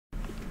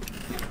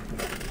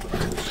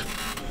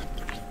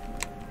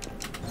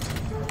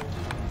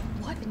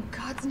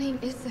name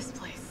is this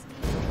place?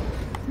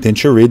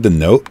 Didn't you read the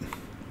note?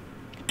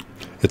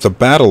 It's a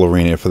battle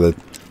arena for the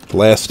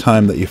last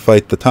time that you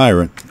fight the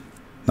tyrant.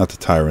 Not the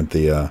tyrant,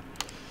 the,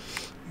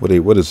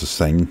 what is this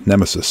thing?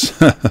 Nemesis.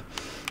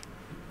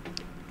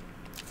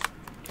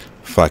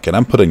 Fuck it,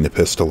 I'm putting the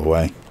pistol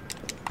away.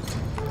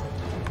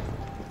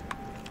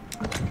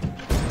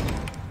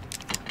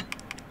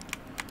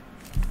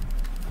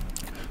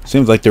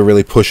 Seems like they're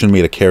really pushing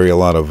me to carry a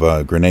lot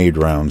of grenade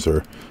rounds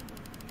or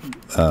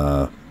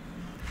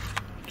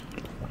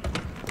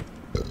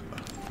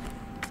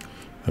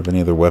have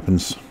any other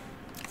weapons?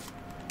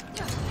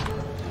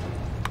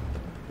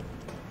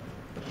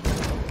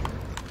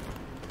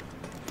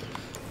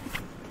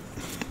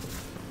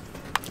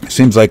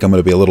 Seems like I'm going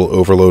to be a little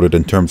overloaded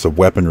in terms of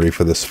weaponry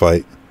for this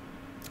fight.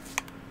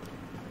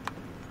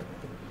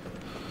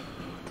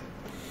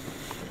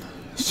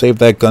 Save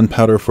that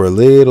gunpowder for a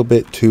little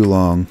bit too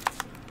long.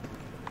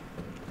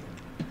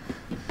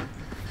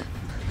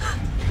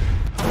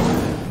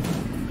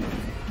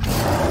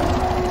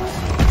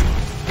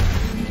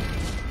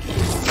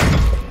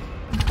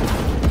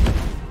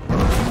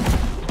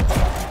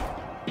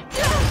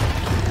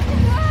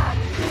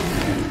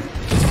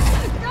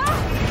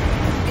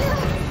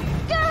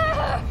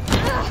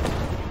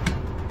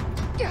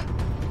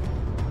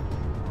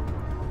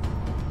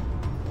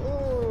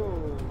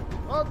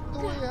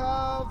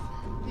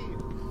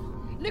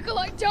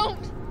 Nikolai,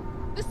 don't!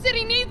 The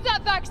city needs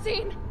that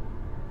vaccine!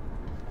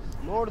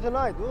 More than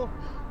I do.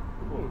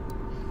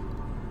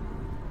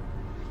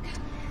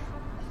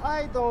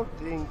 I don't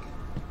think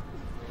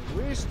the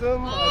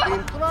wisdom I've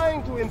been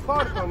trying to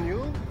impart on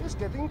you is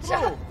getting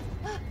through.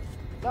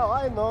 Now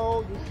I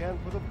know you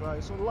can't put a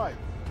price on life.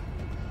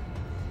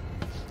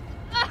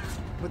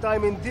 But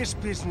I'm in this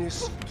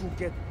business to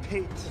get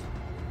paid.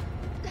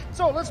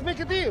 So let's make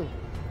a deal.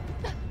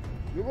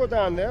 You go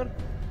down there,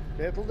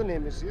 battle the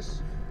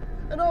Nemesis,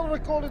 and I'll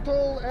recall it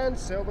all and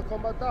sell the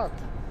combat art.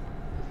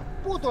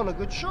 Put on a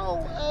good show,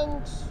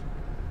 and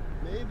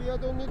maybe I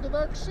don't need the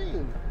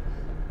vaccine.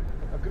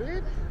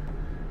 Agreed?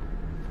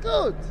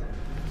 Good!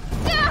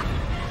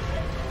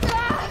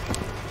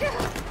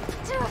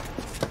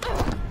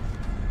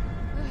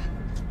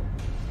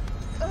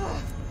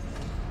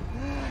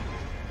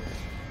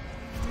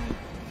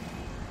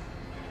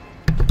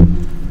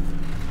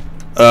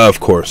 Of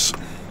course.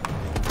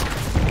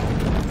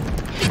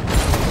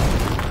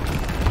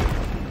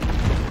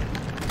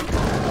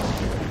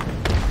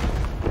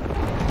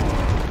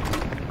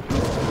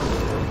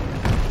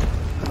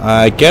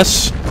 I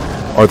guess,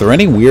 are there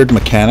any weird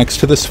mechanics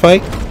to this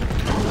fight?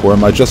 Or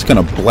am I just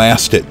gonna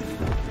blast it?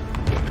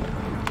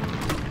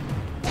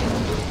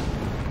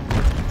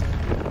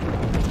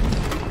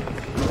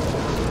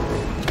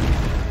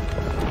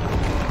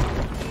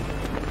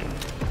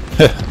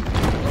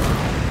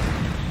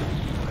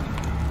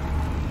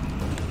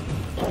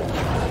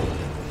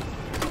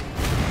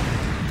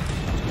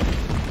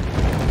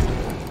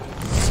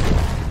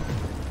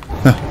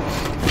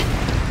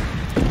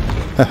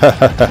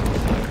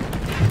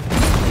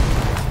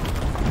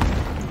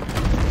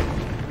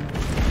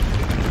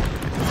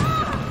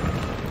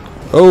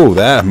 Oh,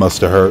 that must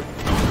have hurt.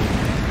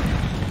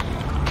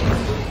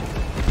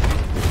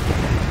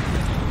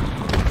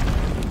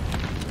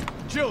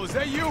 Jill, is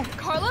that you?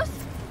 Carlos?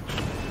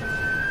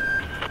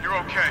 You're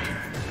okay.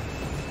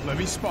 Let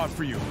me spot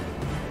for you.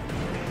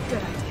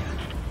 Good idea.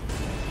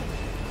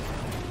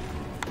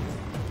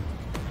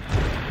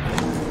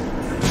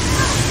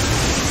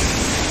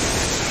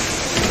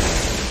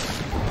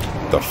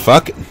 The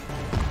fuck?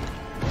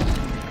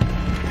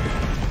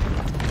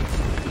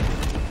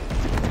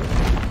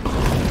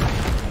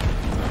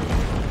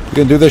 You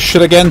gonna do this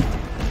shit again?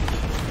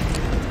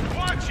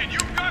 Watch it,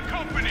 you've got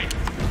company.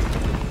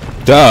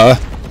 Duh.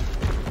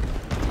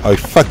 Are you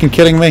fucking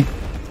kidding me? He's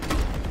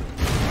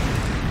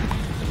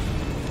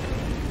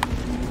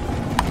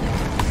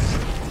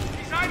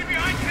hiding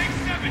behind tank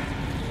 7.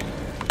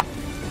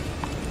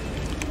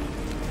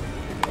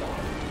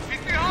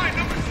 He's behind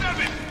number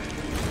 7.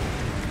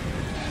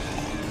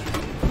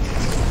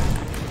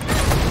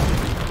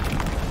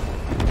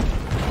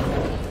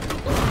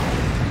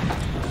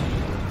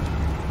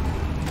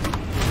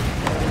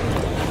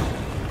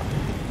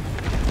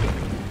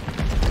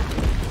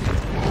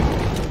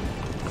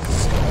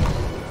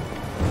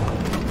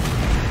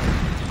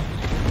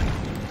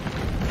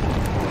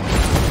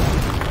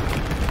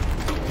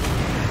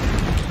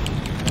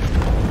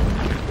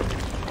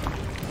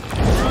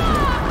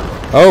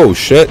 Oh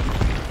shit.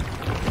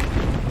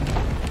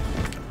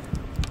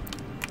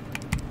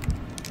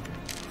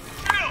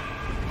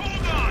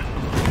 Hold on.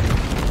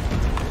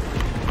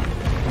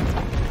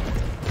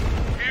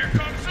 Here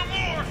comes some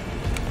more.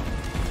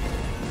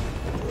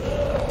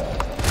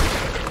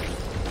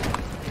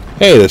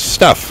 Hey, there's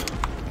stuff.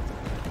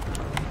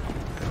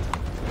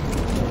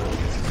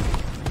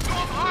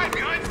 Don't hide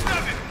behind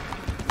 7.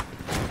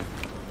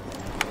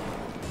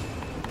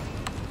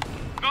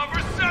 Number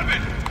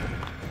 7.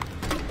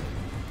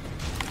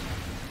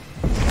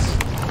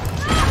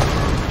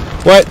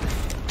 What?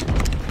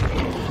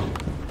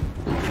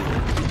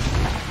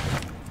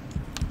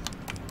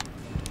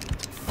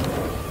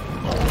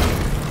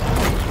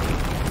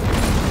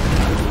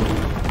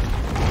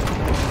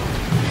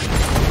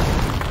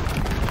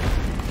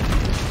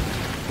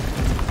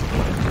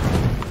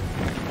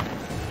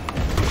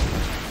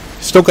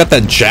 Still got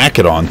that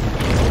jacket on.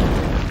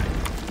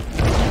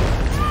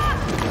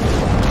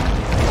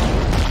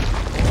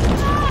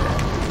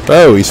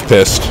 Oh, he's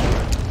pissed.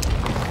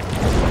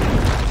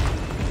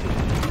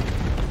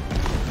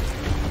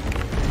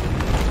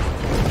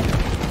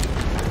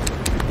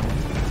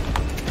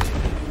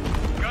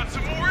 Got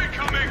some more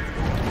incoming.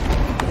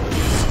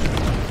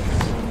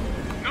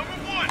 Number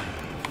one.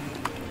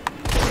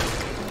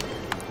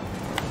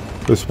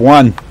 There's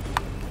one.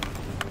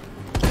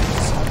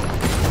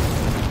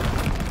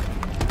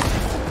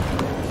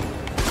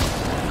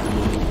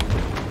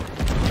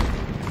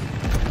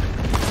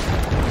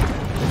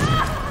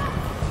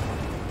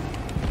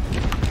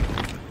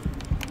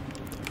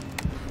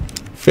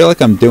 I feel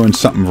like I'm doing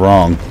something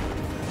wrong.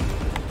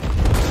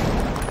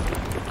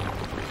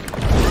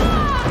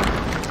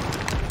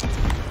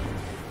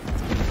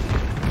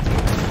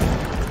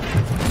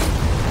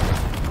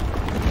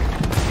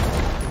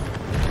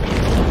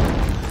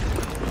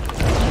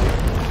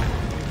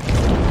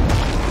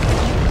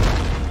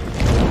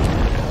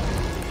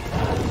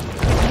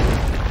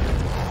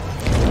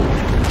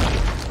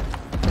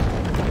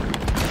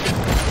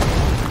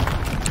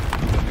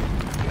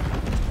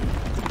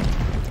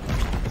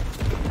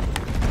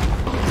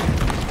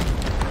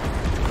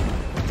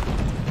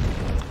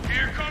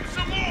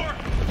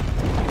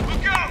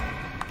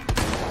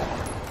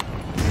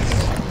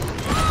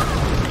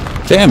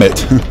 Damn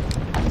it.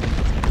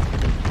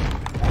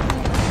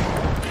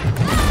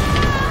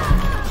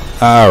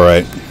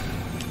 Alright.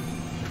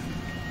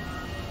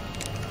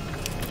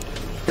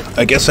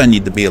 I guess I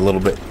need to be a little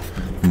bit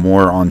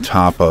more on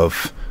top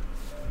of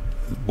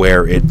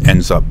where it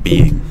ends up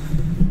being.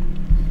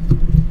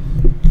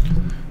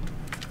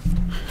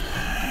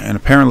 And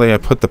apparently I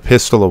put the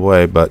pistol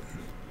away, but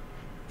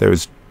there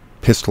was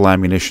pistol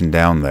ammunition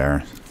down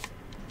there.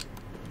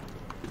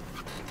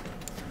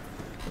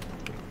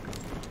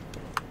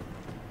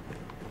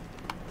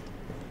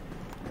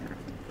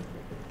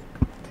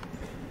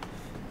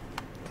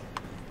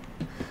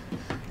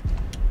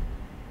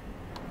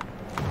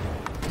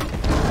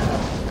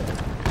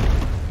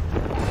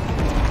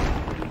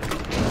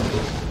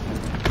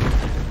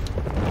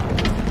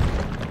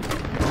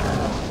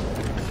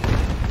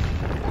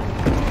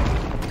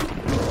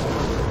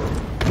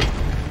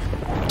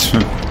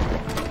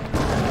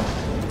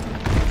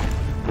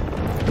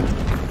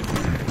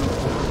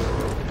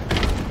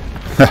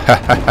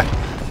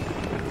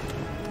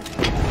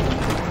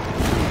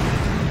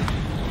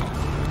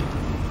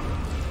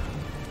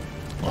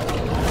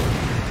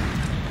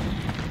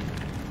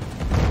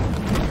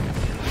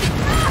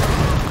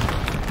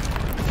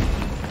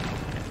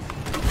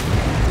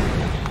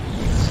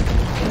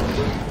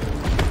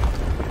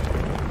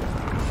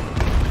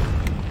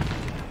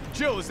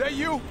 Jill, is that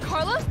you?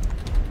 Carlos?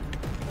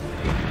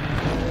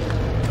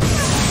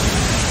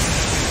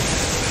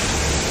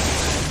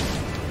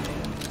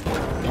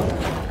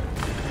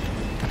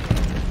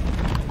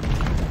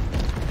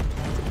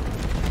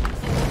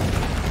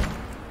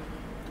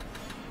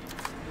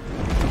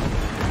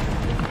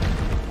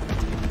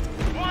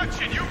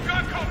 Watch it, you've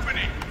got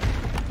company.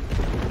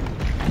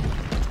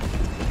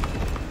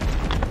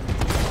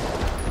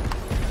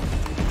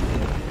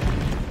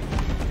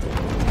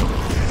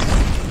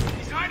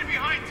 He's hiding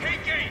behind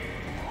Take Gate.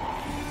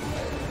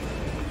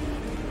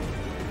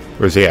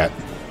 Where's he at?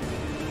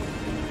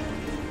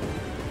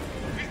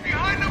 He's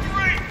behind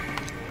number 8.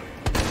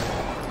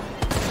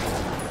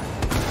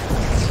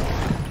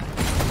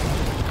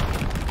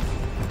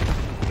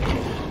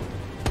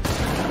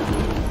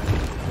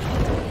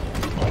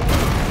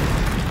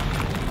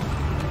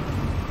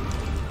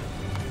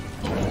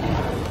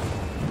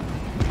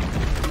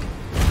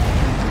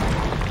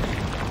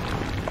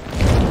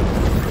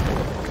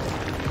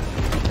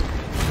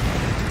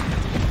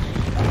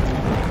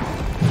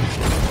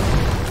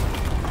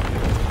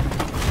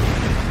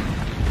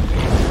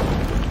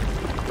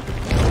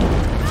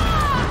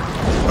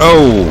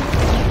 Oh!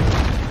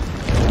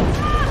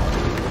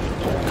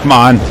 Come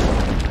on.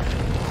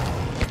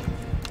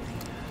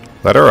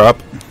 Let her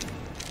up.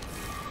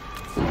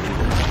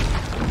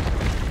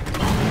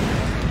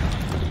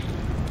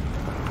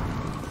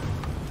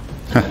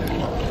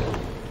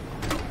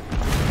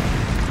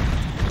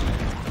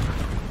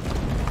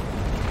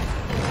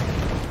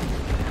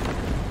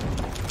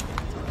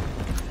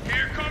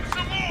 Here comes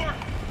some more.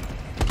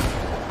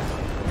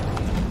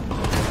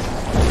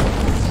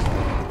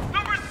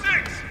 Number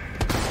 6.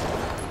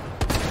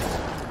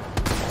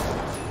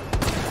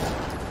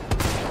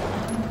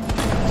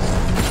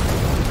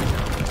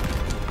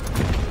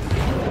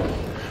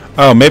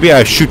 Oh, maybe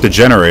I shoot the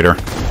generator.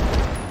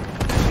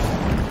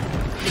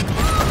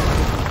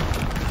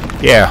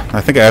 Yeah,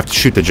 I think I have to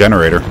shoot the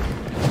generator.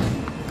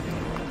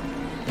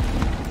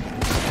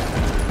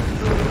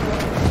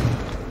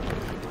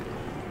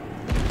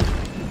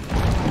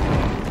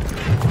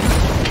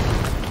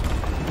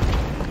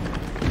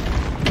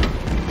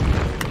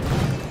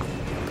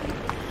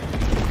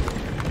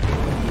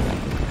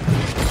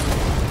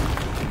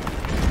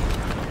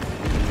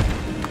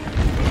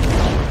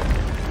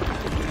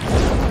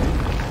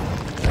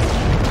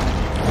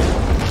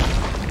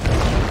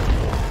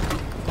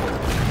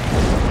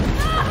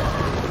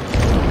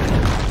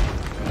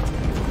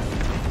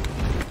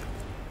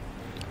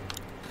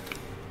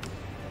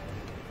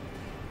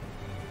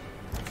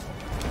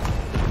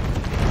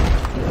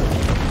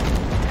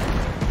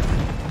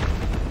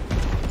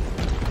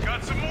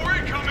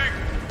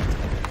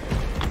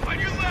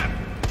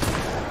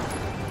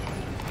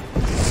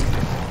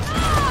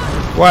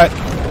 What?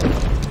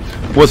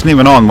 Wasn't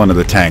even on one of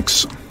the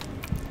tanks.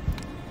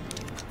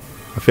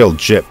 I feel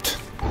gypped.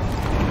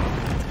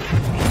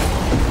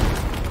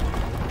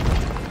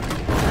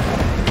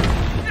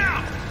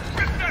 Now!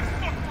 Rip that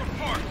fucker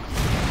apart!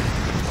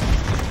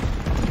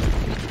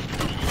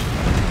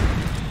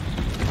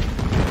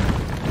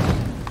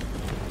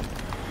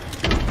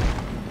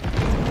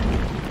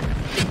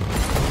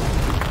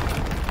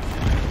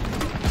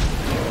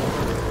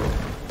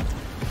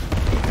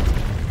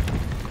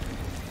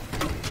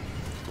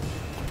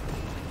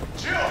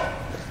 Jill!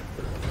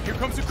 Here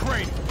comes a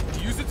crane.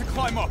 Use it to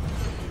climb up.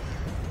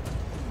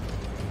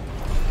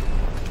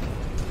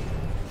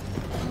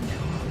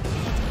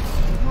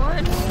 Come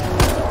on.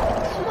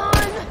 Come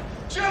on.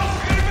 Jill,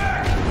 get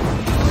back!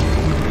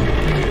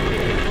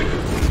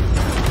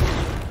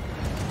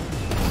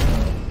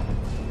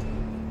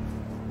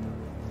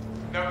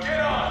 Now get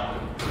on!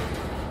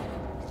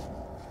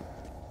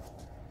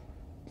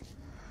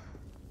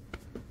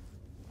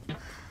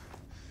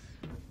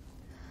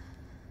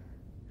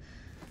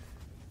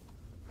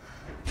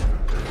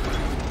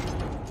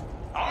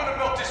 I'm gonna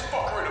melt this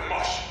fucker into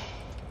mush.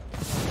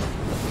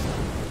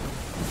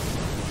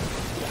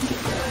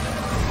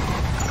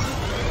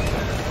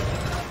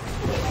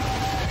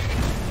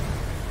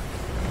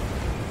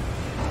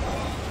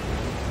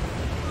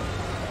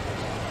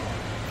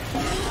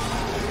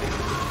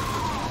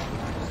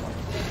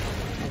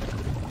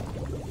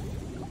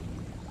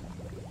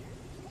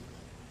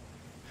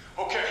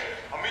 Okay,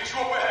 I'll meet you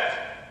up ahead.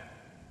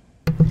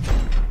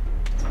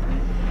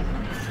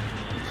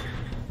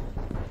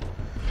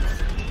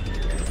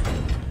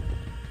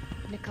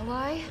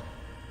 Nikolai,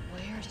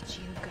 where did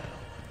you go?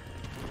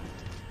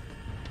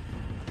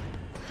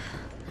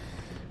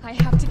 I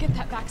have to get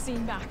that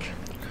vaccine back.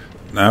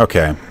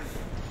 Okay.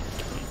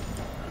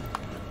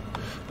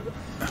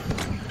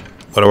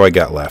 What do I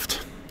got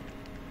left?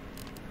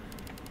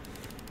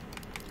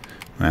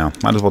 Well,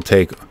 might as well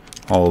take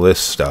all this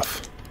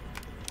stuff.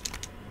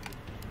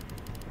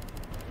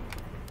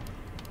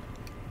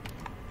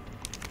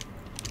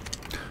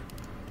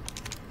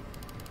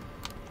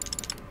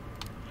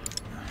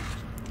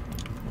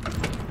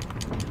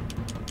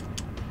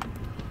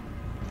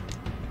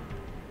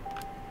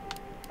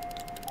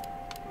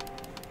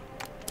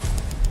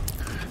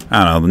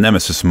 I don't know, the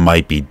Nemesis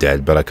might be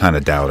dead, but I kind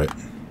of doubt it.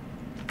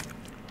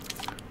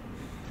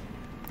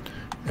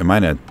 Am I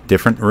in a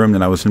different room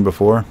than I was in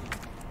before?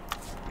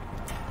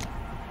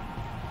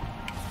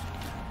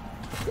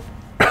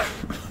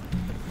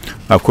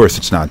 Of course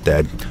it's not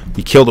dead.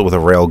 You killed it with a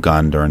rail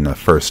gun during the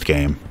first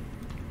game.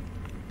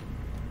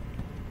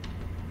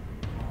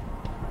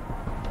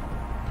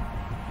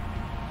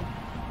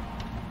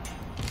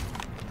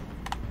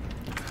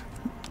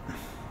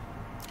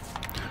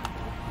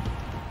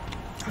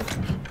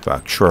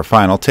 Fuck, sure,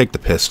 fine, I'll take the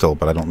pistol,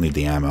 but I don't need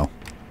the ammo.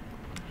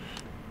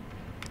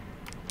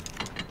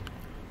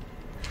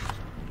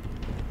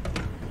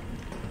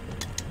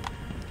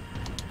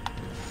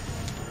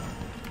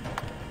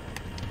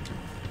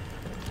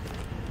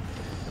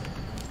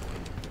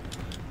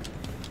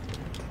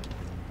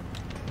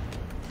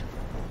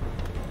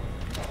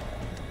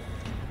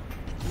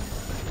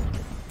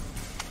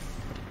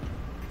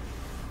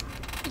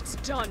 It's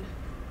done.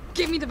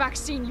 Give me the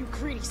vaccine, you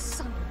greedy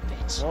son of a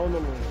bitch. No, no,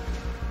 no, no.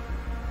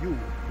 You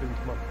bring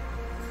money.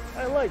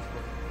 I like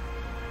money.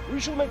 We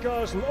shall make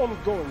ours an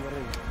ongoing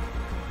arrangement.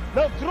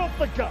 Now drop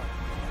the gun!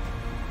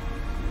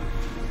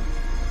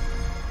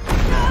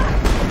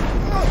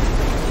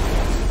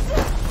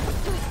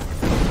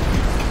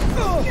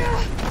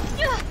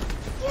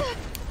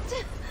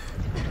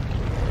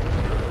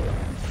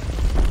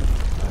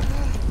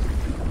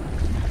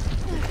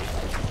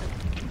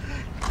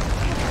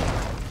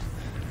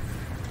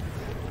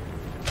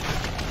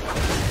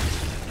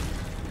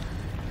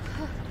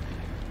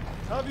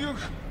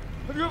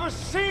 Have you ever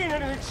seen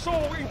anything so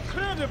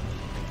incredible?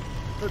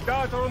 The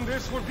data on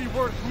this would be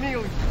worth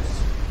millions.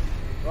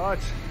 But,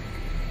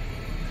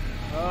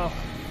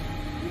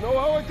 you know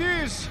how it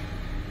is.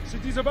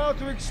 City's about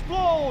to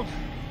explode,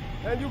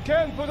 and you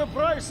can't put a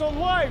price on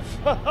life.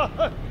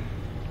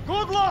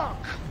 Good luck!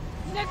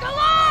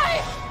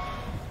 Nikolai!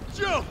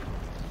 Jill!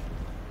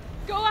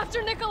 Go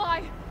after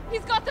Nikolai!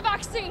 He's got the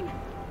vaccine!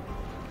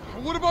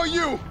 What about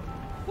you?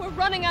 We're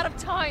running out of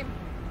time.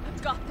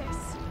 I've got this.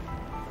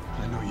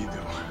 I know you do.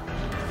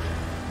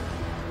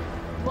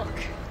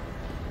 Look,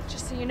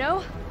 just so you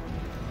know,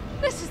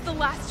 this is the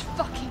last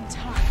fucking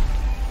time.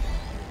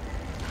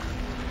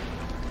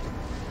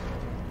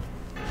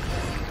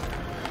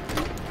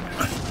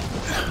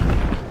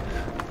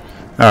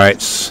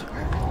 Alright.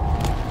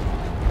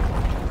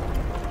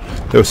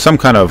 There was some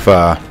kind of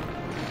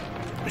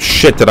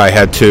shit that I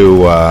had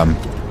to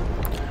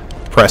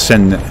press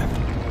in.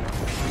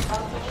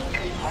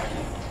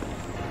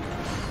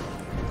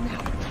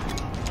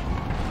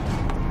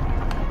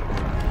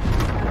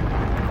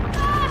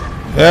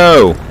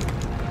 Oh!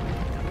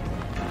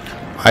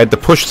 I had to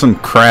push some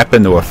crap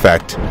into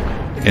effect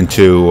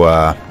into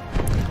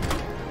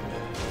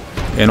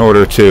in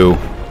order to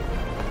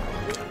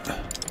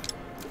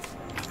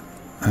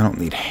don't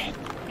need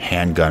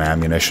handgun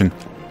ammunition.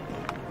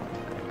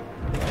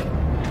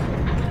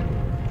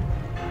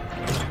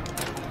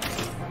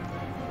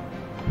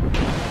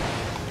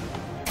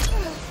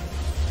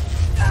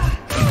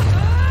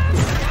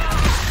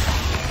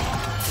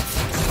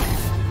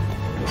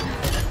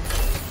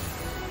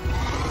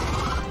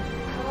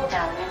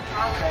 Cooldown in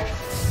progress.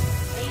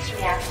 Please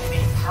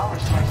reactivate power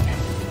sources.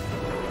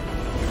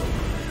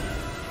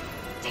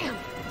 Damn,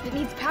 it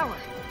needs power.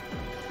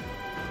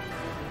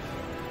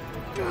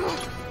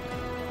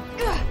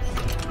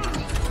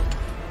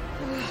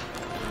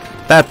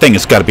 That thing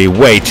has got to be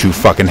way too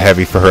fucking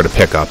heavy for her to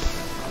pick up.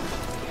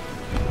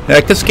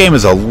 Like, this game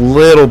is a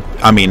little,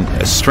 I mean,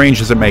 as strange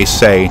as it may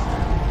say,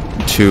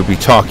 to be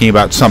talking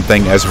about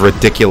something as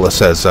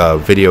ridiculous as a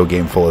video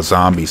game full of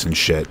zombies and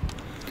shit.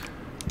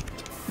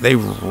 They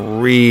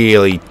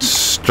really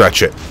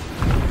stretch it.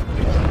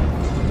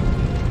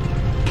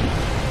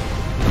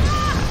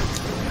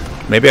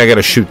 Maybe I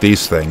gotta shoot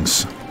these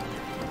things.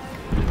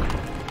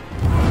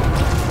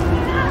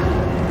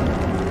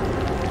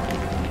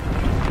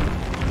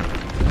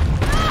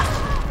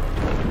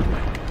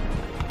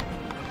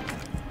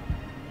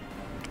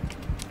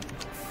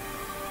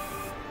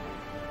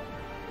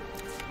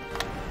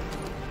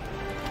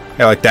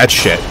 I like that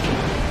shit.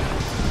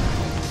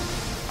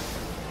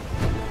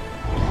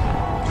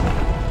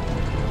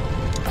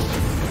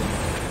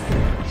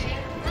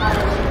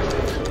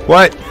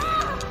 What?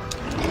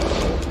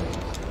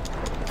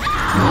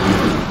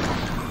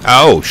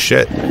 Oh,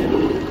 shit.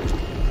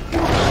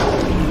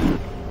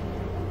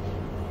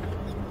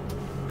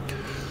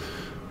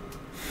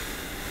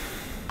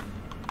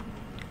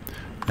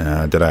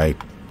 Did I...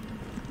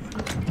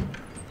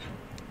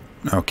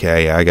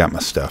 Okay, yeah, I got my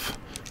stuff.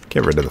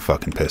 Get rid of the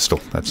fucking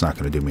pistol. That's not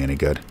going to do me any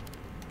good.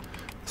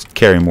 Let's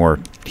carry more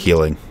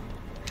healing.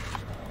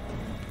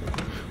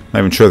 Not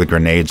even sure the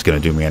grenade's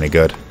going to do me any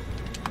good.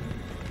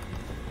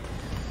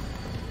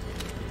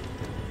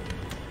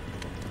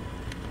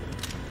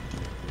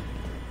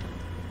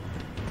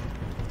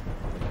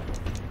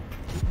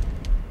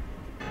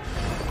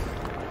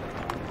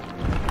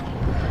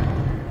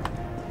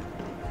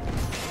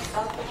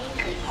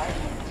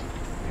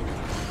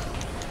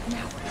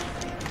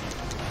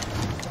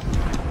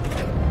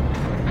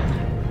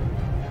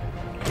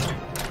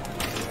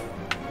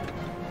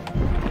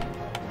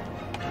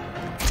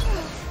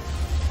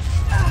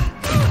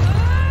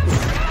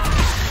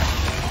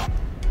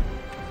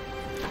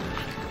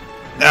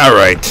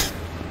 Alright.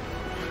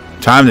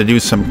 Time to do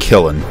some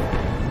killing.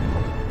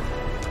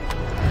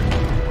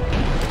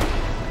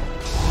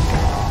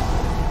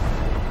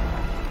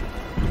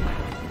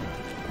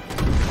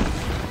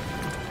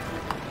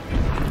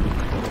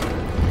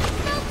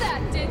 Felt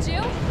that, did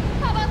you?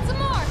 How about some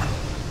more?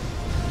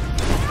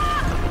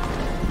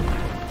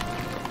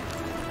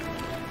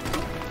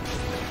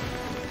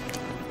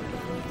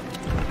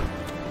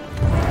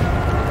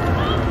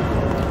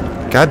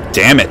 God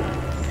damn it.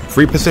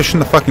 Reposition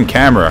the fucking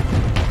camera.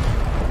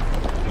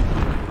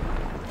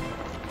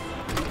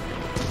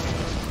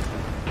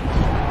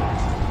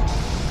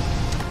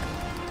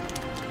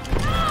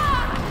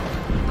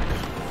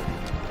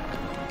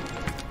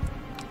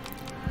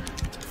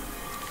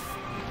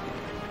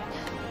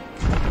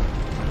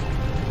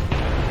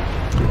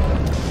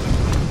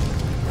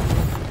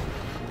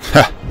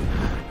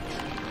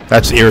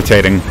 That's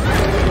irritating.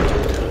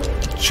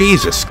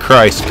 Jesus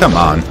Christ, come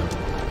on.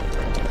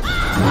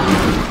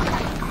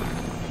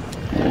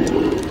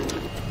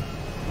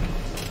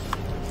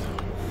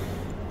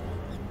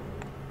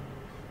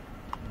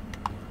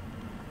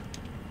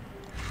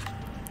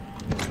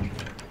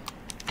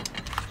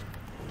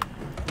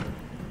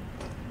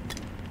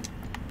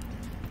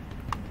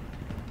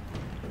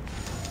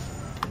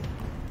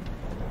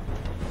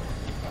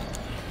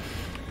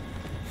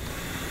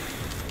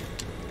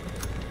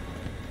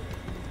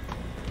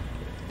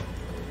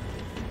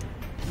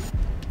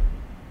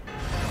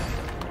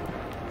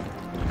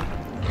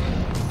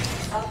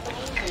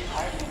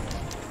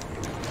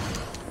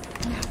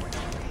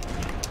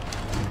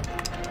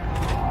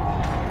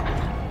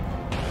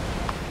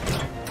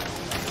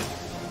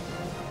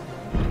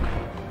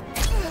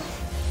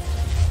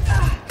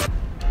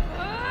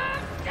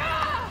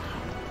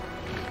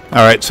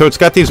 Alright, so it's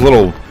got these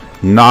little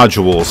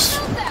nodules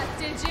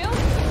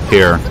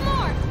here.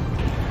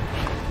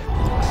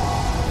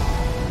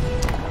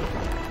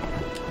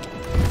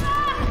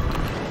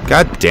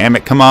 God damn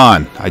it, come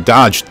on. I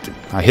dodged.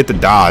 I hit the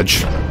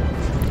dodge.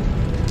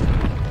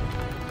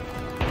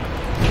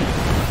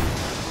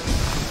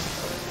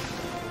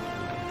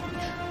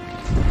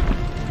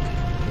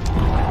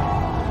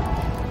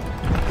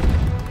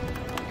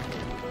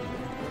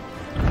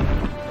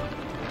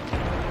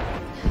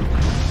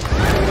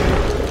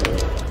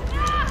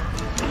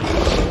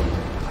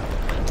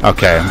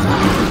 Okay.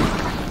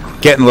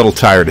 Getting a little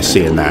tired of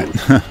seeing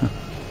that.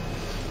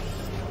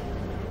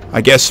 I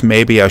guess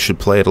maybe I should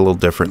play it a little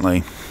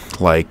differently.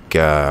 Like,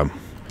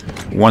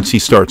 once he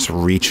starts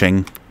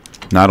reaching,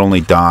 not only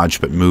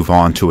dodge, but move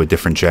on to a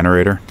different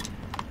generator.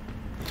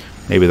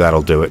 Maybe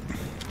that'll do it.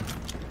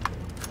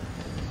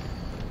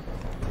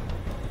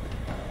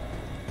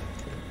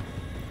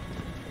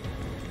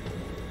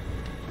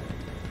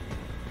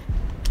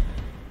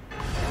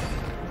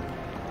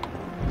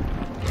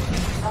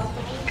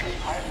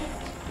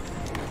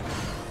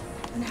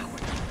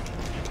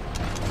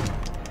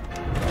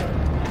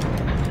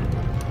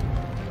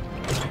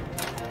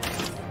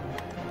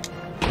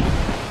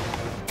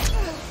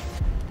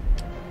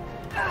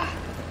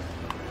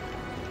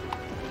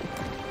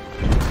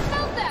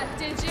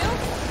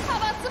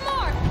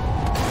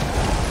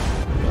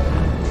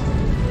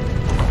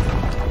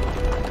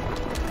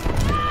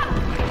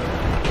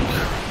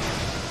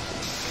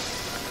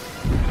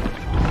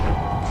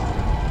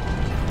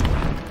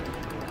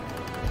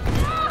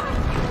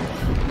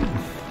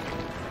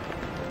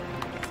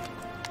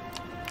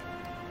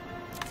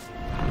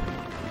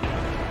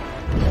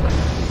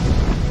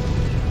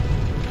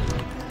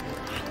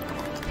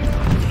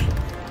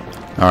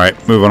 Alright,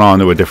 moving on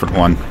to a different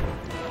one.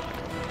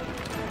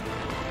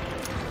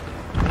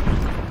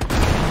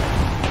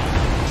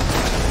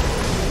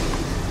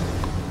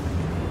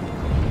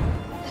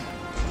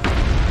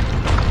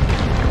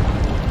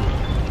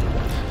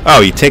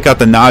 Oh, you take out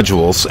the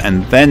nodules,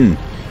 and then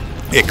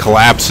it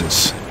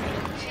collapses.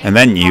 And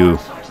then you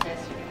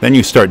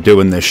start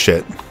doing this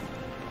shit.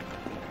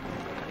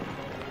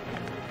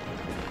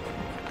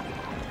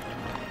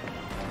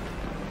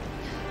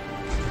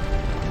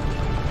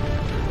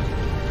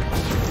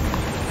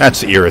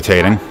 That's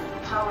irritating.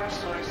 Power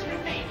source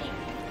remaining.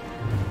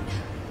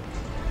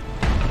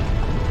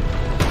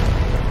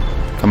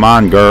 Come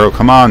on, girl,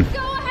 come on. Go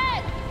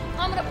ahead!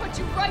 I'm gonna put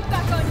you right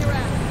back on your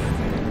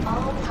ass.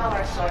 All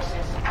power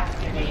sources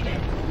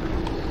activated.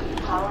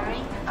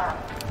 Powering up.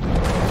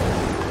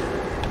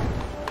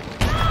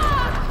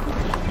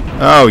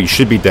 Oh, you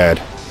should be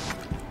dead.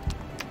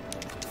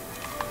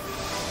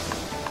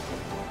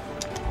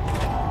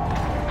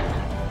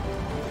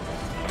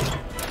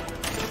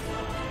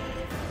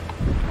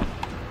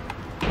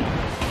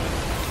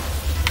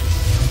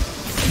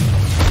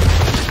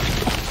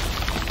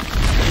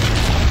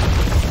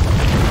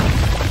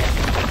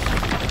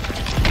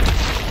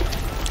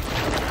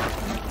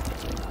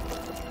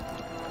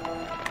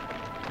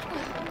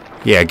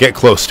 Yeah, get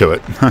close to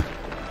it. Come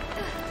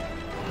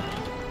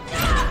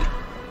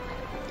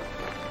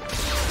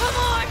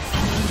on!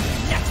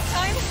 Next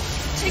time,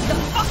 take the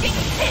fucking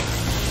hit!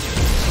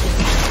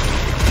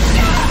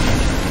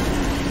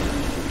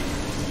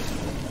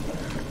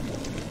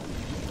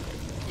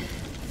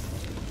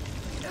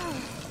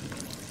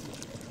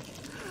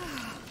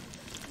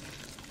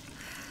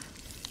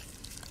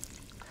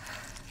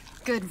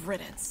 Good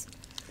riddance.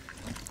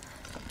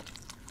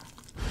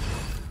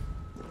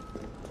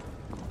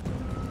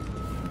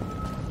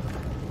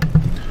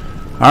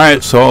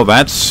 Alright, so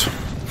that's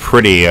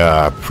pretty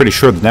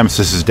sure the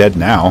Nemesis is dead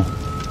now.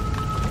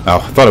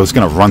 Oh, I thought I was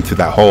gonna run through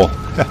that hole.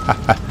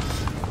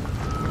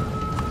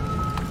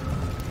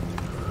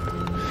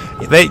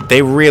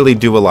 They really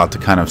do a lot to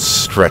kind of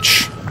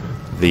stretch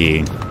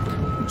the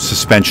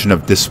suspension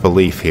of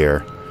disbelief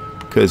here.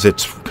 Because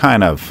it's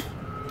kind of...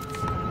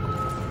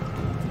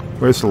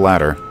 Where's the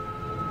ladder?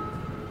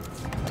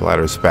 The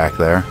ladder's back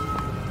there.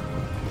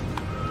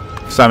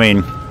 So, I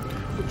mean,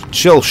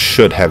 Jill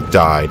should have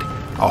died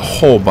a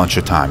whole bunch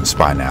of times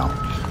by now.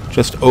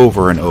 Just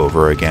over and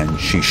over again,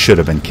 she should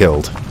have been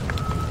killed.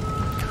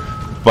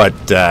 But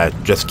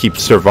just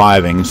keeps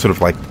surviving, sort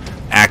of like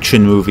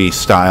action movie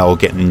style,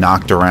 getting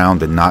knocked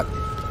around and not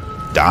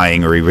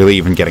dying or really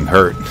even getting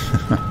hurt.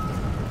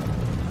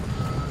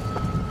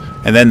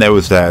 And then there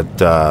was that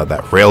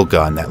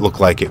railgun that looked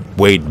like it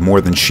weighed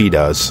more than she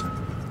does.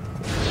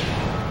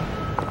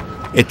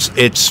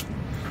 It's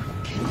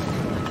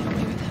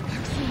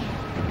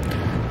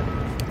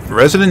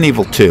Resident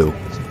Evil 2.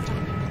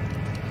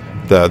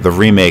 The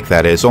remake,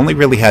 that is, only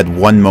really had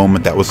one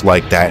moment that was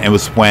like that. And it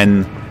was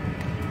when...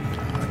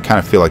 I kind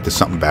of feel like there's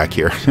something back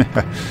here.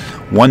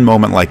 One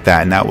moment like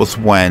that, and that was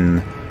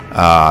when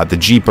the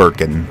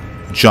G-Birkin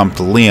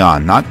jumped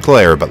Leon, not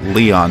Claire, but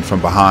Leon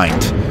from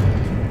behind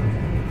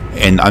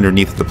and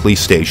underneath the police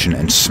station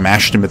and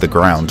smashed him at the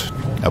ground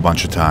a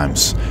bunch of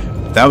times.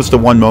 That was the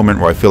one moment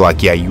where I feel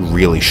like, yeah, you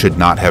really should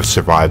not have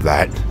survived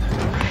that.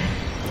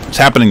 It's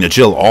happening to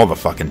Jill all the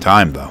fucking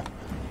time, though.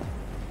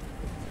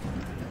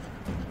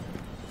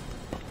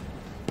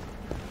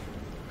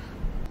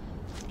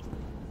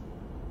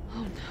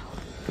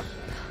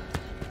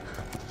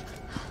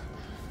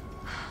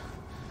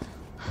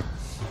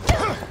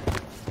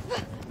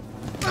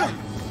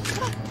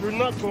 You're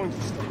not going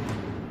to stop.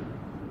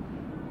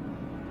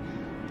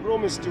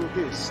 Promised you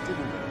this, didn't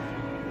I?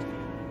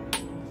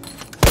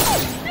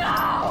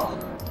 No!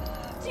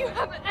 Do you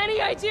have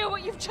any idea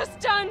what you've just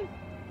done?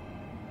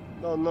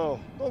 No,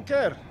 don't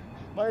care.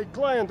 My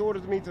client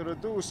ordered me to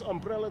reduce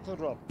Umbrella to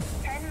rum.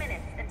 10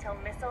 minutes until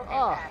missile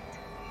Ah. impact.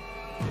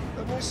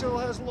 The missile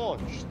has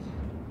launched.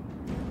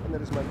 And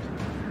that is my cue.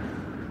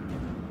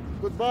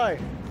 Goodbye,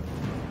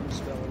 Miss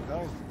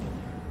Valentine.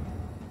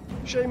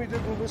 Shame you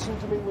didn't listen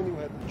to me when you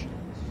had the chance.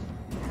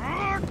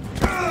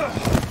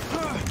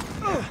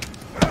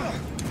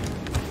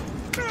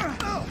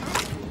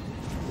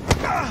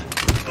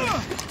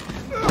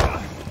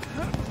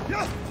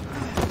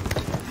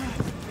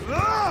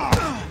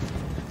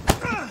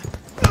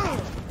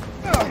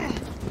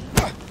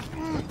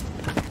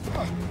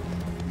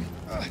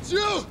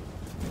 Jill!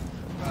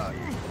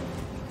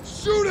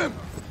 Shoot him!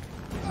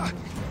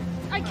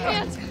 I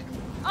can't!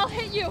 I'll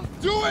hit you!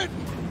 Do it!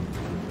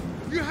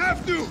 You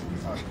have to!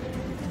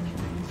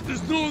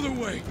 There's no other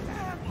way.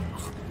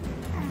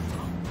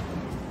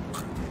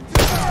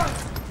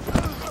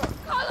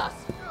 Carlos!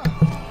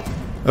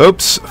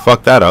 Oops,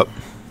 fucked that up.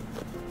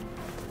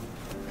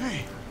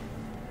 Hey,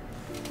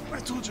 I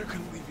told you I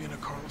couldn't leave you in a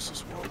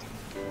Carlos's world.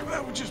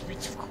 That would just be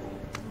too cruel.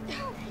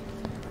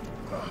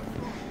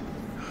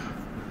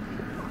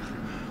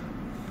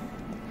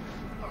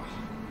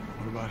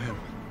 What about him?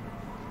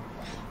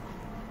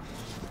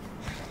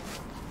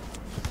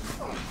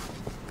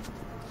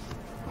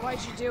 Why'd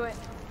you do it?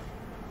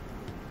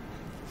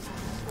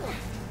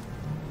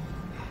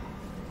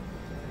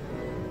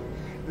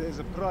 There's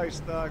a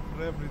price tag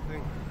for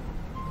everything.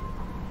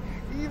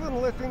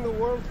 Even letting the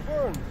world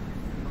burn.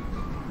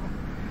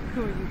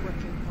 Who are you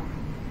working for?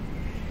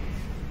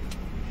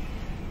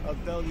 I'll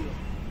tell you,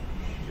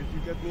 if you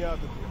get me out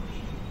of here.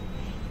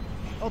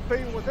 I'll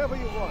pay you whatever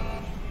you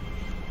want.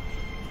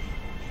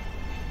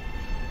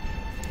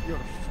 You're a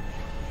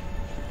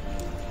fool.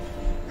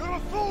 You're a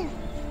fool!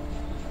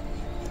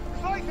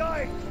 If I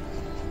die,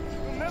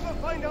 you'll never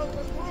find out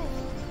the truth.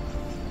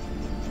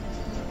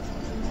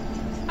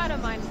 I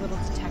don't mind a little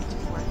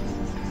detective work.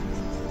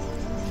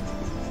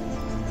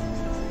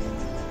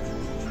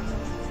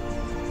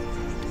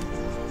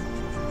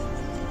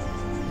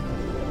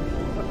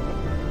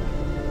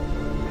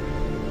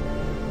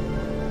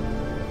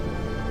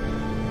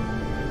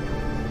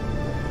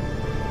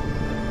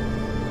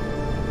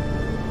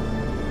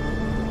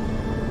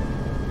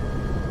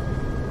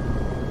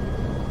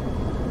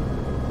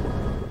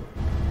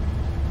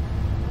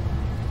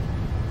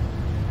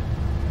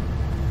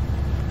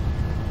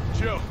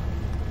 Jill,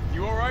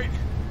 you all right?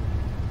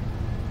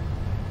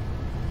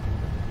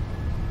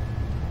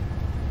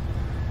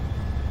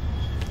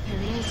 Here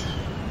it is.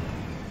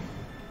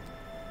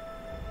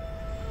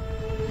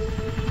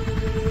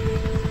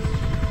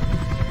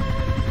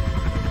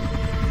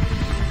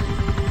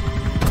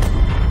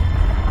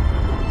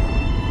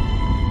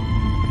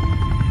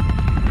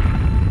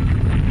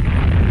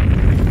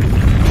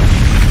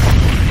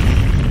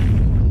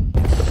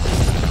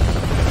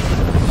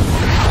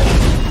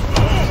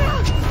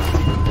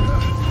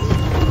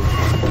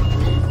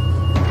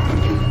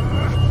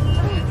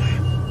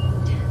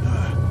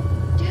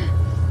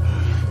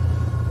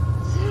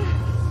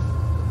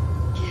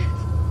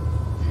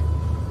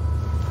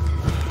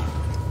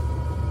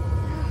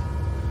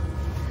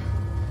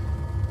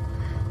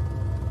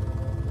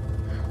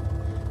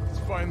 It's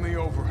finally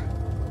over.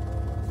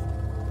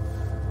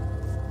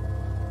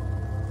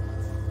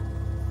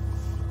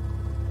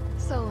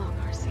 So long,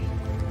 RC.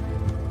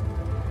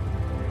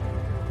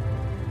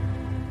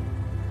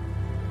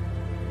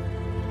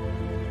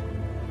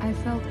 I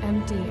felt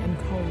empty and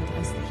cold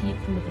as the heat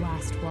from the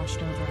blast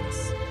washed over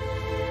us.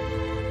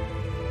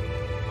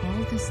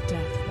 All this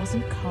death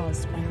wasn't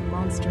caused by a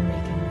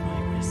monster-making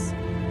virus.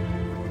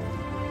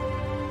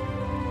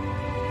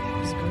 It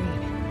was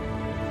greed.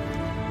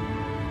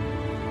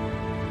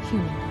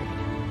 Human greed.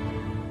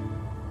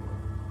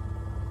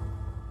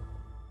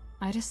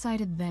 I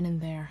decided then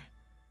and there,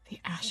 the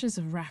ashes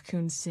of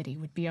Raccoon City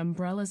would be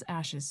Umbrella's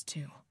ashes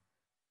too.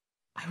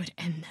 I would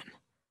end them,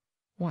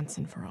 once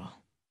and for all.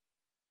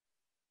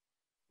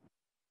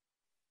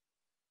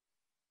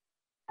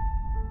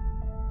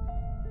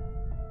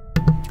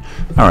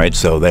 Alright,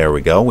 so there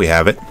we go. We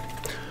have it.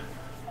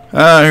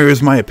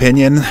 Here's my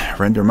opinion.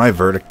 Render my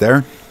verdict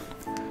there.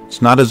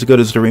 It's not as good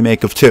as the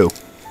remake of 2.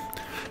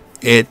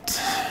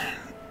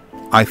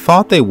 I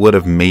thought they would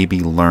have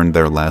maybe learned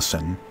their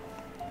lesson.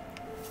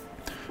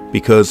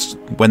 Because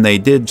when they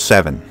did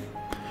 7,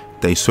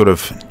 they sort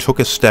of took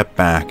a step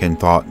back and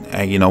thought,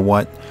 hey, you know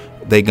what?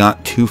 They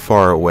got too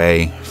far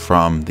away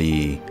from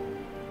the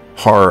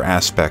horror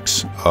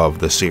aspects of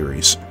the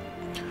series.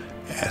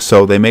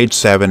 So they made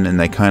 7 and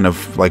they kind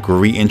of like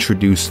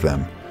reintroduced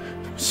them.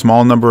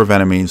 Small number of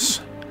enemies,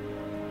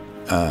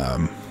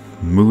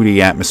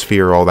 moody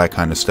atmosphere, all that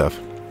kind of stuff.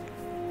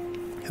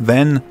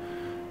 Then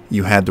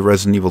you had the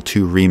Resident Evil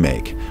 2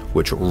 remake,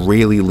 which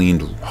really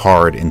leaned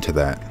hard into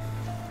that.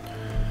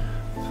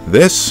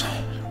 This,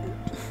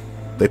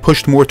 they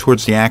pushed more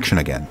towards the action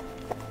again.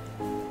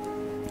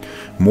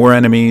 More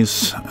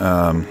enemies,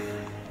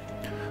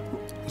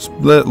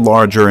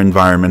 larger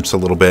environments a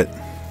little bit.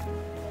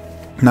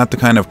 Not the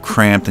kind of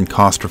cramped and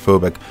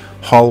claustrophobic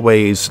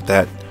hallways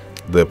that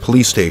the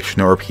police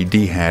station or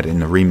PD had in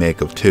the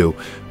remake of 2.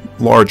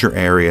 Larger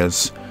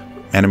areas,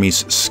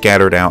 enemies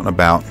scattered out and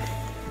about,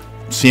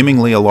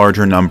 seemingly a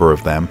larger number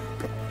of them.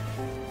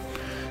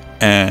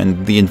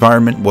 And the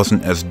environment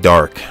wasn't as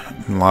dark.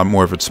 A lot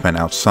more of it spent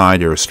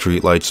outside. There were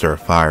streetlights, there were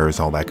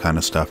fires, all that kind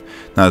of stuff.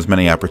 Not as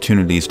many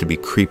opportunities to be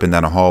creeping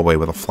down a hallway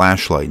with a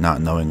flashlight,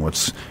 not knowing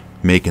what's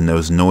making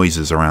those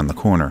noises around the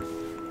corner.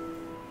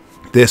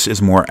 This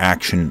is more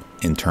action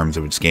in terms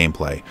of its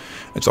gameplay.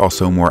 It's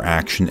also more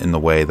action in the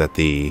way that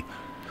the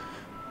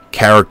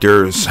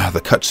characters, the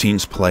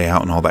cutscenes play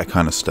out and all that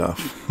kind of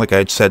stuff. Like I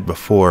had said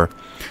before,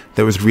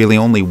 there was really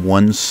only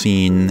one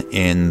scene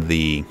in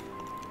the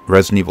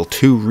Resident Evil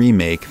 2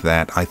 remake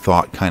that I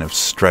thought kind of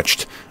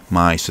stretched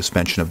my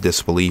suspension of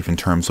disbelief in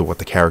terms of what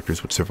the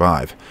characters would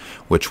survive,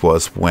 which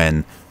was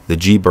when the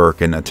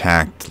G-Birkin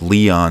attacked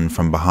Leon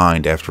from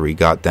behind after he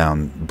got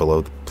down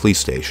below the police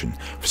station.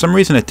 For some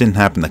reason it didn't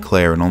happen to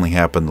Claire and only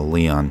happened to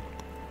Leon.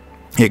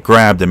 It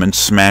grabbed him and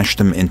smashed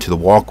him into the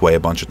walkway a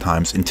bunch of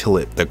times until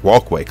the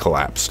walkway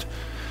collapsed.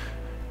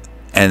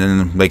 And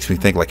then it makes me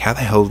think, like, how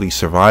the hell did he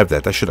survive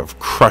that? That should have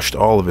crushed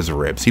all of his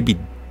ribs. He'd be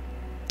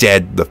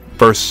dead. The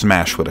first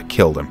smash would have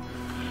killed him.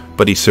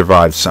 But he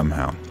survived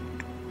somehow.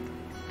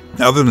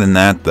 Other than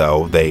that,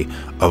 though, they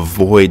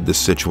avoid the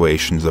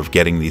situations of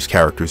getting these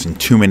characters in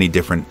too many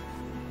different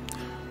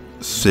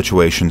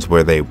situations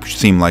where they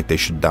seem like they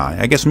should die.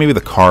 I guess maybe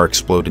the car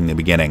exploding in the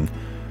beginning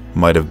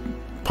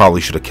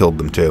probably should have killed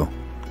them too.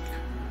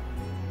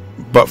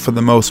 But for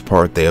the most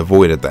part, they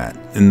avoided that.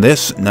 In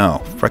this,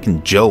 no.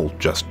 Frickin' Jill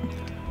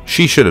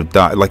she should have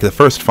died. Like the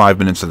first 5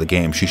 minutes of the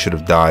game, she should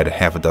have died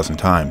half a dozen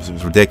times. It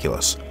was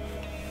ridiculous.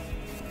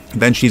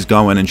 Then she's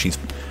going and she's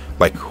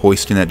like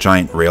hoisting that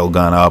giant rail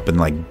gun up and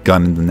like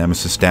gunning the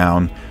Nemesis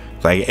down.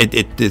 Like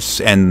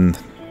and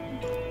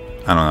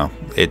I don't know.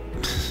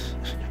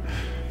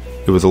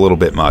 It was a little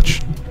bit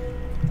much.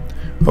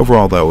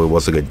 Overall, though, it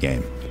was a good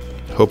game.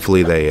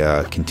 Hopefully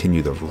they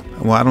continue the...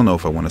 Well, I don't know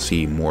if I want to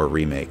see more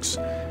remakes.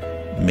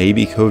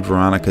 Maybe Code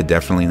Veronica,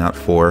 definitely not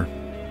 4.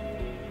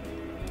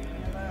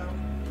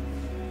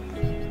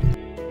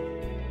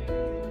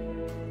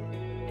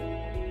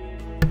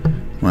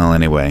 Well,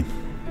 anyway,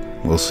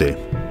 we'll see.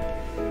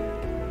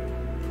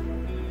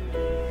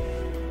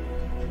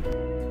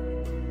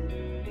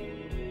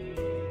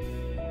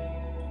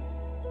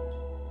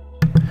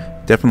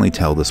 Definitely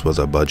tell this was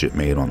a budget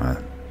made on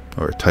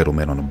or a title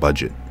made on a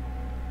budget.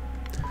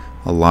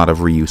 A lot of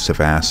reuse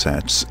of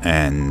assets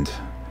and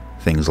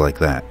things like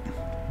that.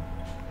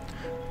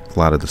 A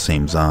lot of the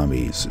same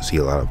zombies. See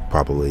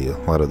probably a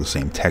lot of the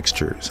same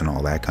textures and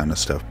all that kind of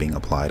stuff being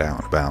applied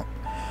out and about.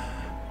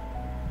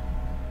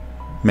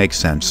 Makes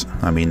sense.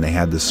 I mean, they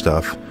had this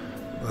stuff.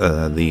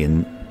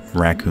 The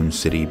Raccoon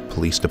City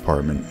Police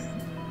Department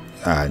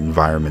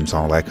environments,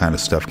 all that kind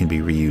of stuff can be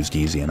reused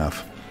easy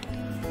enough.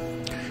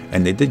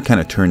 And they did kind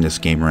of turn this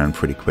game around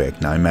pretty quick.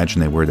 Now, I imagine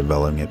they were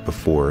developing it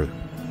before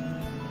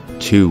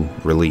 2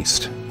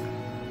 released.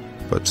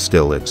 But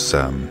still, it's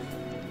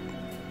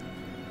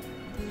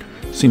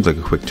seems like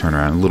a quick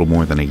turnaround, a little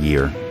more than a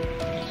year.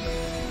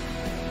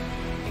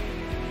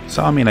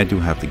 So, I mean, I do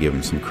have to give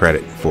them some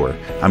credit for...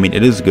 I mean,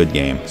 it is a good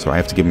game, so I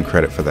have to give them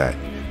credit for that.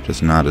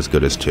 Just not as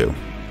good as 2.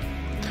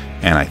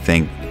 And I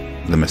think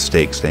the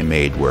mistakes they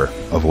made were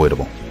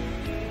avoidable.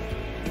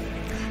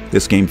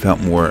 This game felt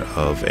more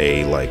of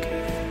a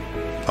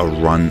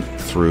run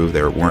through.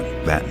 There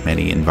weren't that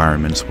many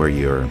environments where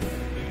you're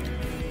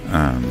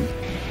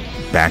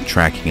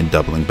backtracking and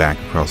doubling back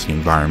across the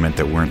environment.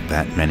 There weren't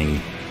that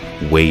many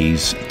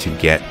ways to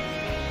get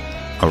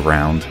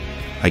around.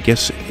 I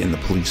guess in the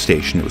police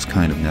station it was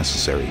kind of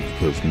necessary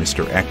because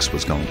Mr. X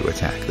was going to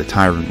attack. The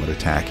Tyrant would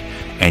attack,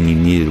 and you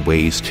needed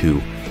ways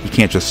to... You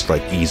can't just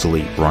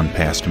easily run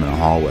past him in a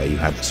hallway. You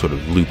had to sort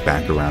of loop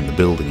back around the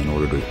building in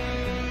order to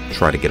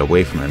try to get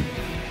away from him.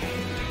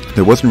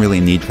 There wasn't really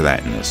a need for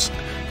that in this.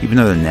 Even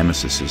though the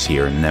Nemesis is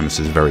here, and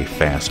Nemesis is very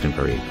fast and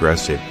very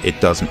aggressive,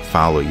 it doesn't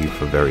follow you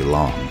for very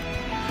long.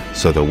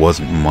 So there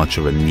wasn't much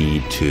of a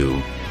need to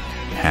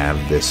have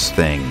this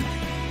thing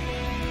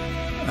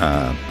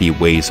be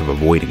ways of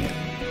avoiding it.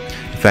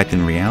 In fact,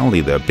 in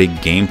reality, the big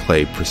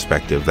gameplay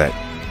perspective that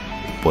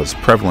was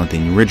prevalent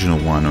in the original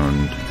one,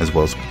 and as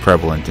well as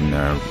prevalent in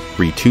the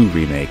RE2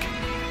 remake,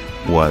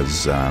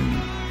 was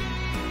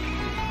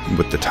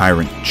with the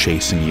Tyrant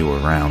chasing you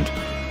around,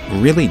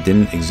 really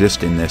didn't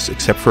exist in this,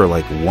 except for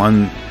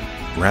one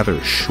rather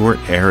short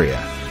area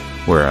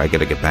where I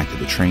gotta get back to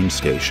the train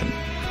station.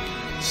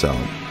 So,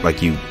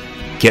 you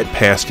get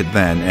past it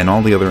then, and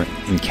all the other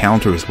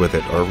encounters with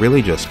it are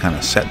really just kind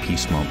of set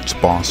piece moments,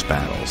 boss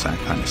battles, that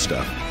kind of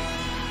stuff.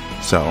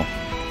 So,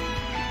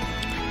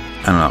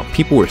 I don't know,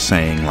 people were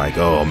saying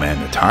oh man,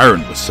 the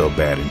Tyrant was so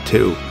bad in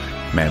 2.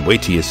 Man,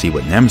 wait till you see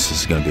what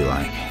Nemesis is gonna be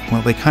like.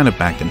 Well, they kind of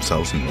backed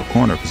themselves into a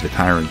corner, because the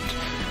Tyrant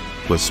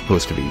was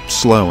supposed to be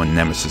slow and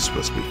Nemesis is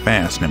supposed to be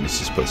fast.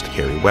 Nemesis is supposed to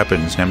carry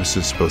weapons. Nemesis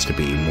is supposed to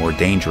be more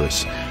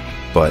dangerous.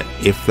 But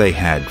if they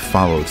had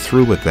followed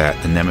through with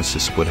that, the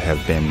Nemesis would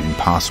have been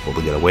impossible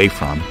to get away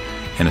from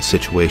in a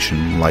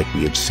situation like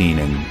we had seen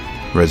in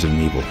Resident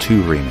Evil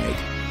 2 Remake.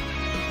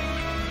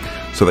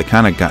 So they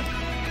kind of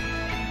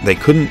they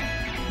couldn't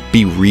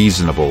be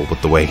reasonable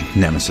with the way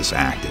Nemesis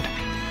acted.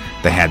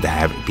 They had to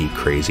have it be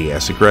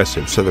crazy-ass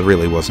aggressive, so there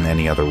really wasn't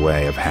any other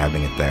way of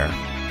having it there,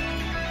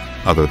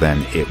 other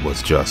than it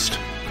was just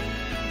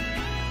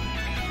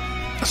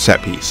a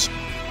set piece.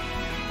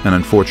 And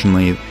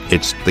unfortunately,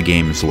 the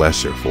game is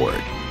lesser for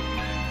it.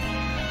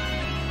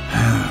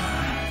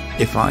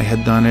 If I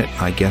had done it,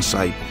 I guess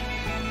I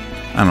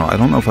don't know. I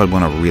don't know if I'd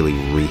want to really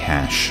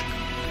rehash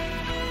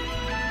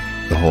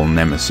the whole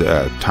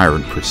Nemesis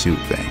Tyrant Pursuit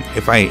thing.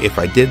 If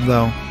I did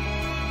though,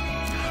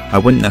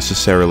 I wouldn't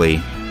necessarily.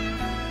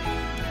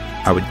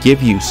 I would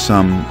give you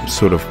some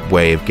sort of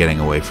way of getting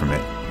away from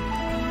it,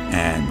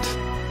 and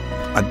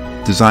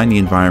I'd design the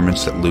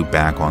environments that loop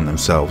back on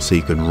themselves so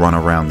you could run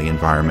around the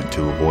environment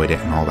to avoid it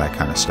and all that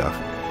kind of stuff.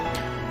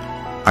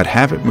 I'd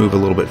have it move a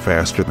little bit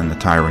faster than the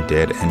Tyrant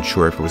did, and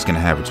sure, if it was going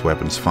to have its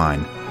weapons,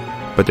 fine.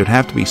 But there'd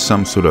have to be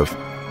some sort of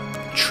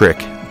trick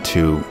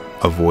to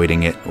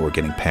avoiding it or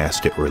getting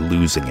past it or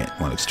losing it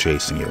when it's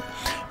chasing you.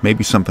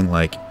 Maybe something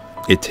like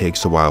it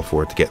takes a while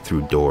for it to get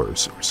through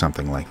doors or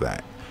something like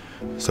that.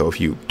 So if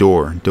you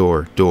door,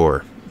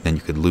 then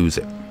you could lose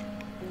it.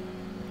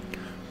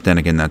 Then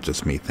again, that's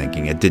just me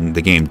thinking.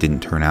 The game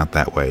didn't turn out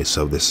that way,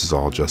 so this is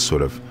all just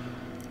sort of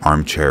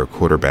armchair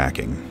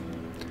quarterbacking.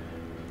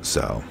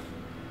 So,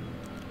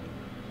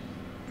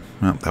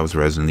 well, that was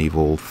Resident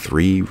Evil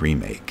 3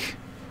 Remake.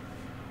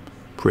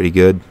 Pretty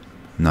good,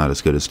 not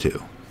as good as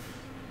 2.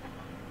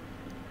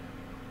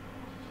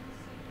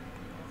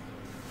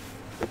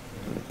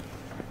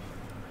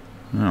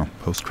 Oh,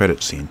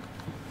 post-credit scene.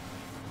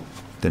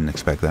 Didn't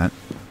expect that.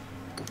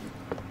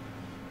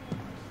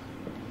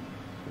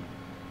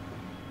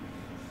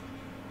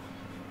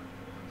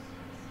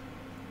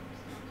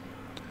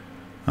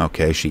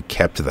 Okay, she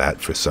kept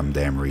that for some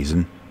damn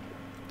reason.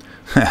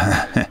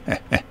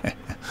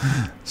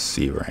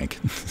 C rank.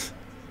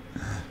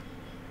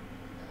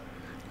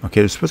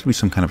 Okay, there's supposed to be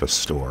some kind of a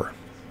store.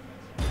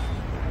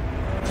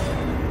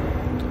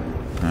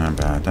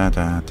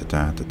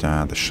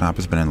 The shop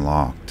has been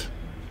unlocked.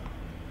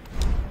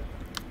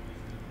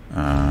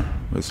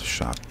 Where's the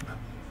shop?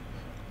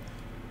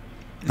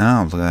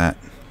 Oh, look at that.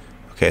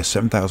 Okay,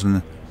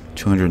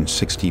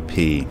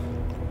 7,260p.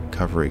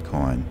 Recovery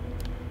coin.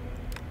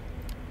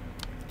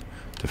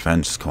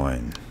 Defense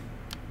coin.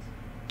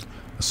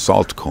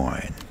 Assault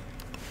coin.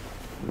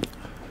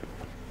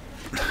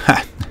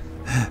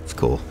 That's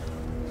cool.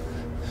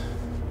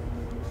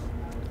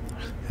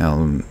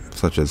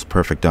 Such as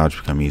perfect dodge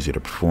become easier to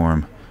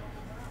perform.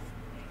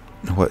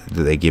 What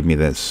do they give me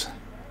this?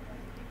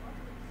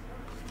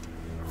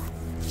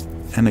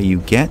 And you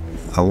get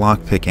a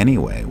lockpick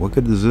anyway. What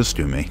good does this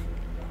do me?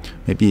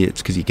 Maybe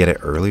it's because you get it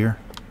earlier.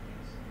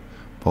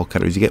 Bolt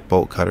cutters. You get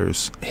bolt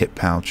cutters. Hip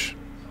pouch.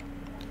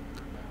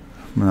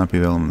 Will not be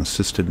available in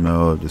assisted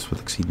mode. This will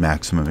exceed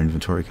maximum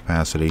inventory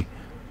capacity.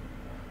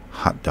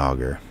 Hot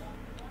dogger.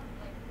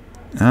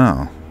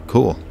 Oh,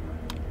 cool.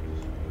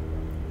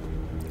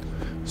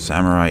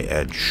 Samurai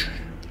Edge.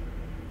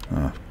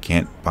 Oh,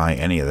 can't buy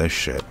any of this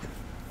shit.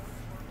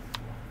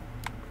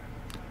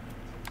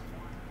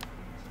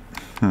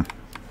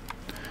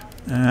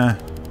 I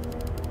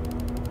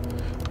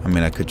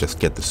mean, I could just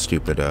get the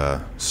stupid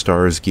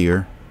Stars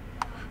gear.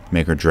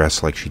 Make her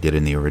dress like she did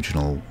in the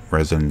original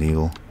Resident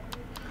Evil.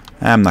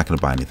 I'm not going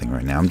to buy anything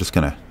right now. I'm just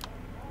going to...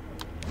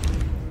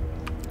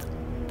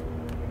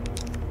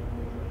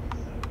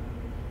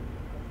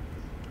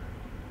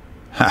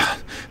 Ha!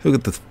 Look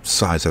at the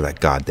size of that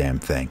goddamn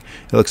thing.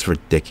 It looks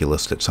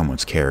ridiculous that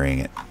someone's carrying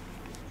it.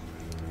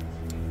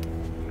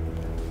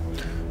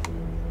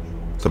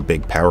 It's a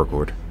big power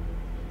cord.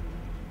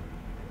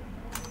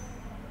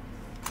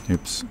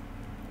 Oops.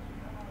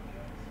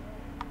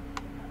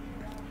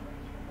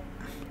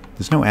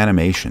 There's no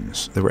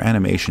animations. There were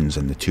animations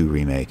in the 2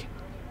 remake.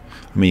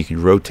 I mean, you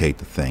can rotate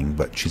the thing,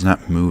 but she's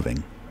not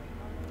moving.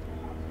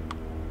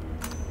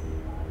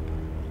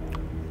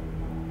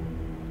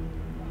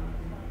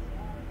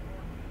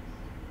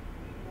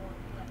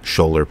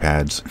 Shoulder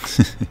pads.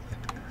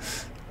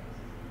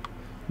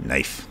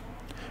 Knife.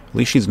 At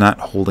least she's not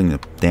holding the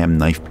damn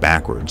knife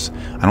backwards.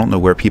 I don't know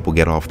where people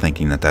get off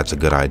thinking that that's a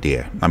good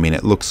idea. I mean,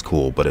 it looks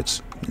cool, but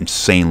it's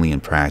insanely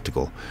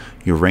impractical.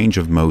 Your range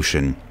of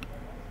motion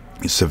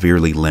is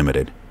severely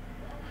limited.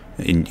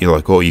 And you're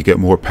like, oh, you get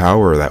more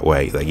power that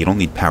way. Like, you don't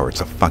need power.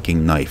 It's a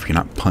fucking knife. You're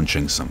not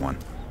punching someone.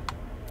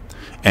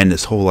 And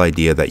this whole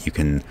idea that you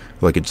can,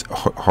 like, it's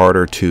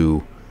harder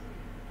to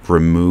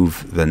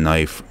remove the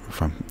knife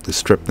to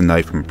strip the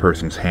knife from a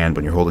person's hand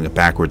when you're holding it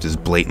backwards is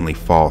blatantly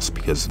false,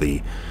 because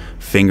the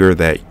finger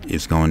that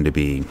is going to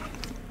be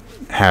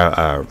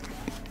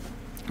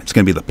it's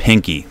going to be the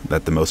pinky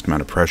that the most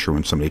amount of pressure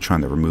when somebody's trying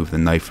to remove the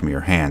knife from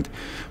your hand,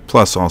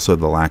 plus also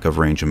the lack of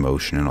range of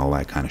motion and all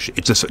that kind of shit.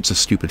 It's a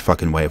stupid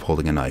fucking way of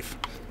holding a knife.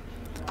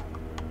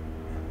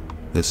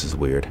 This is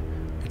weird.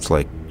 It's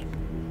like,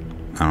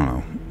 I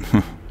don't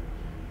know.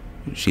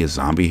 Is she a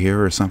zombie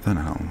here or something?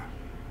 I don't know.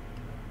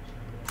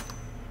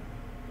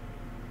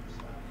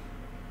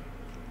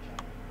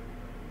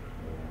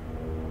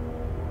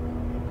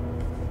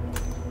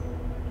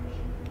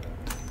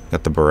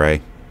 Got the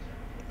beret.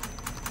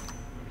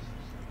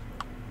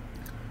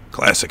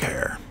 Classic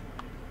hair.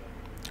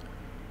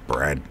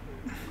 Brad.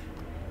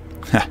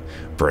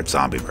 Brad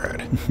Zombie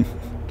Brad.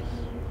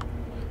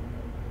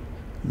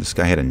 This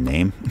guy had a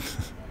name?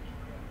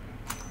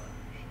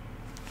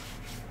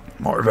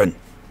 Marvin.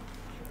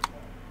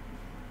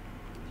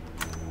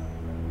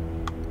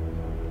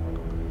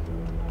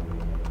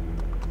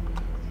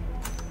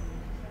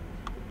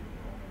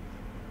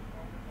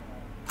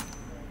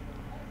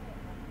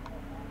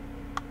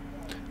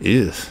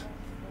 Ew.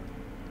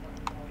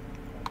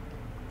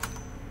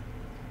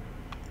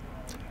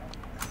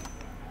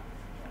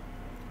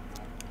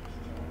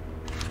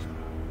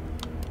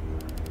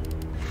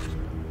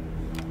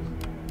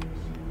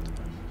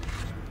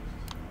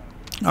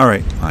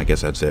 Alright, I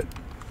guess that's it.